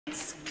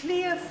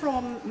clear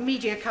from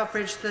media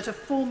coverage that a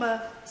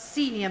former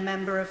senior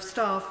member of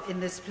staff in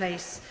this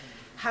place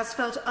has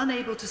felt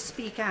unable to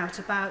speak out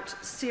about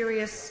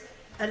serious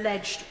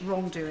alleged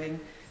wrongdoing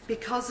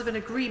because of an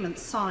agreement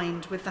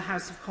signed with the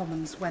House of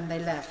Commons when they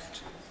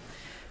left.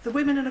 The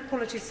Women and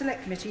Equality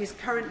Select Committee is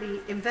currently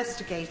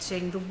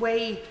investigating the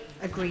way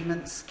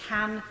agreements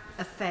can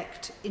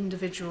affect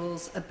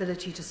individuals'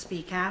 ability to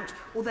speak out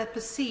or their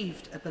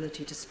perceived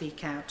ability to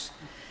speak out.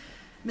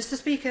 Mr.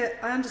 Speaker,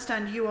 I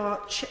understand you are,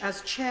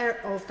 as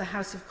Chair of the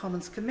House of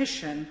Commons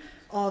Commission,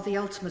 are the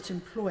ultimate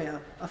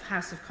employer of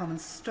House of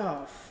Commons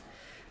staff.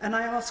 And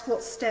I ask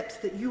what steps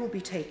that you will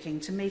be taking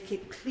to make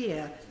it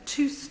clear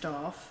to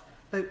staff,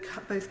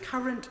 both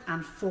current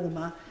and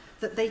former,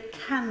 that they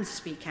can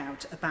speak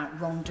out about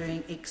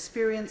wrongdoing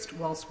experienced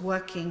whilst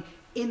working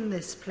in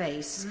this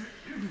place.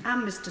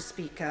 And, Mr.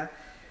 Speaker,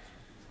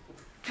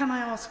 can I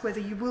ask whether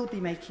you will be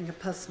making a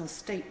personal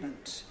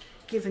statement,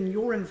 given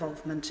your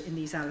involvement in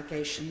these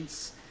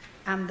allegations,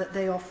 and that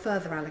they are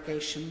further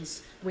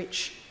allegations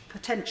which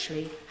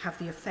potentially have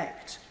the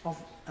effect of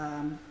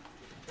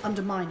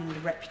undermining the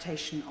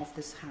reputation of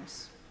this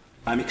House?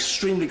 I'm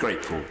extremely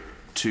grateful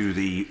to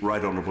the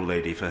Right Honourable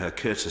Lady for her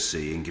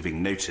courtesy in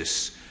giving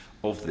notice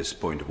of this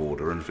point of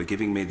order and for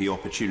giving me the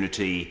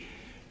opportunity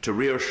to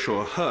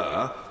reassure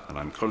her, and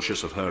I'm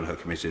conscious of her and her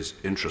committee's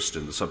interest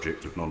in the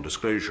subject of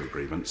non-disclosure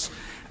agreements,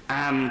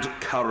 and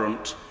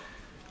current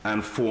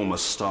and former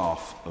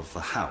staff of the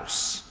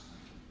House.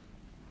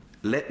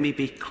 Let me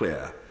be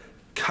clear,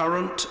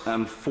 current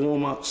and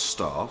former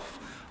staff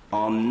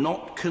are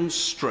not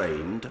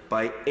constrained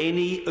by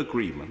any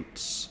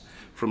agreements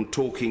from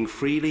talking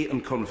freely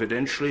and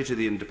confidentially to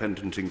the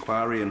independent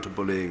inquiry into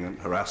bullying and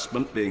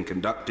harassment being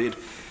conducted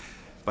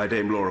by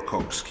Dame Laura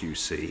Cox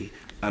QC,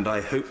 and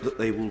I hope that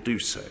they will do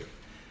so.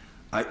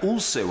 I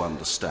also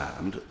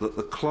understand that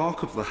the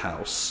Clerk of the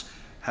House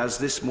has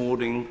this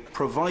morning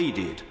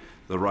provided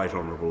the Right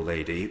Honourable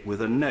Lady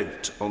with a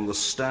note on the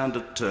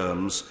standard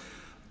terms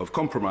of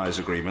compromise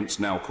agreements,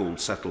 now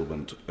called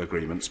settlement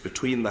agreements,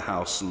 between the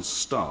House and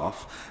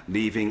staff,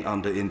 leaving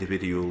under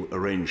individual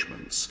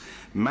arrangements.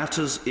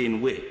 Matters in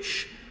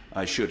which,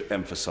 I should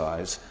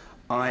emphasise,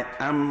 I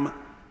am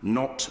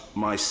not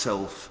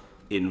myself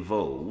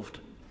involved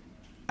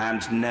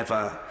and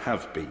never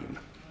have been.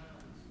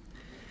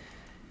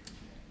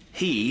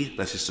 He,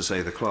 that is to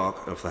say the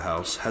Clerk of the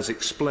House, has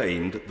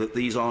explained that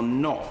these are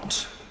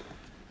not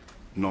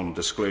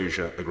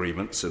non-disclosure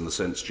agreements in the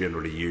sense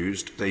generally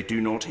used. They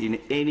do not in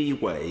any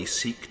way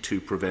seek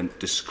to prevent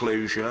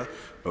disclosure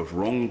of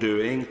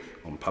wrongdoing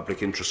on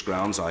public interest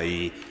grounds,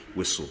 i.e.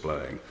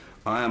 whistleblowing.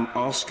 I am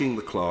asking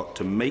the Clerk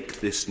to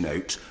make this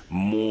note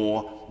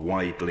more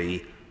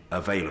widely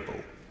available.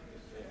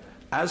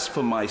 As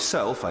for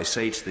myself, I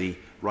say to the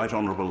Right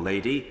Honourable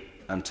Lady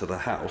and to the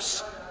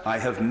House, I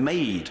have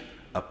made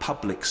a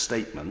public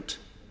statement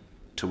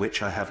to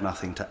which I have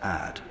nothing to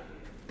add.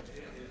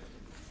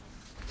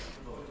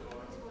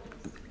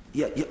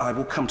 Yeah, I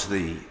will come to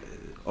the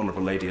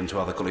Honourable Lady and to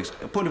other colleagues.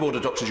 Point of order,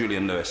 Dr.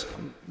 Julian Lewis.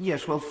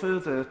 Yes, well,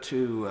 further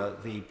to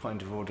the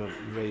point of order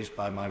raised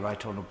by my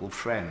Right Honourable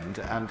friend,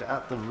 and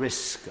at the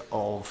risk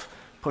of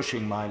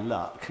pushing my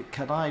luck,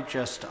 can I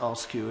just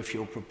ask you if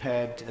you're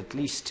prepared, at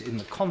least in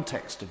the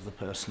context of the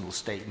personal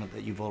statement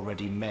that you've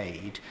already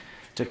made,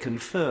 to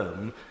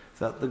confirm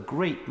that the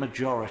great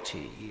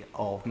majority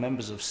of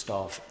members of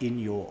staff in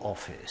your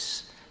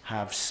office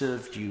have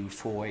served you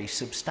for a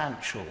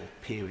substantial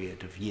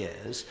period of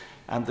years,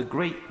 and the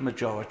great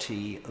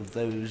majority of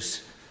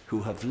those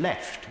who have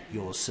left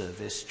your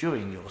service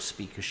during your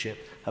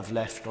speakership have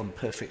left on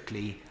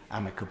perfectly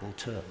amicable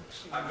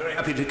terms? I'm very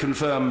happy to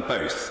confirm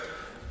both.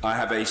 I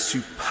have a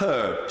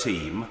superb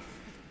team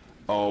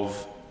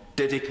of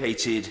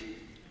dedicated,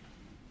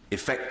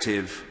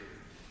 effective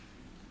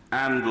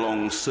and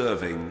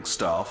long-serving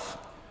staff,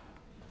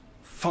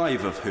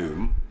 5 of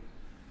whom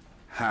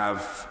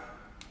have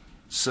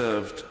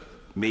served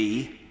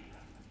me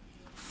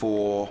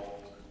for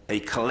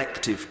a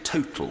collective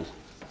total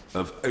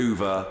of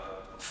over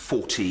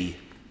 40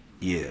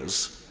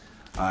 years.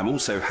 I'm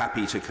also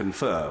happy to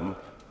confirm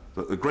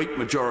that the great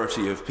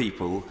majority of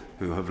people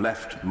who have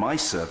left my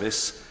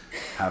service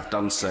have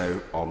done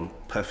so on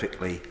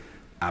perfectly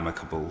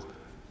amicable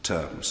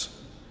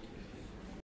terms.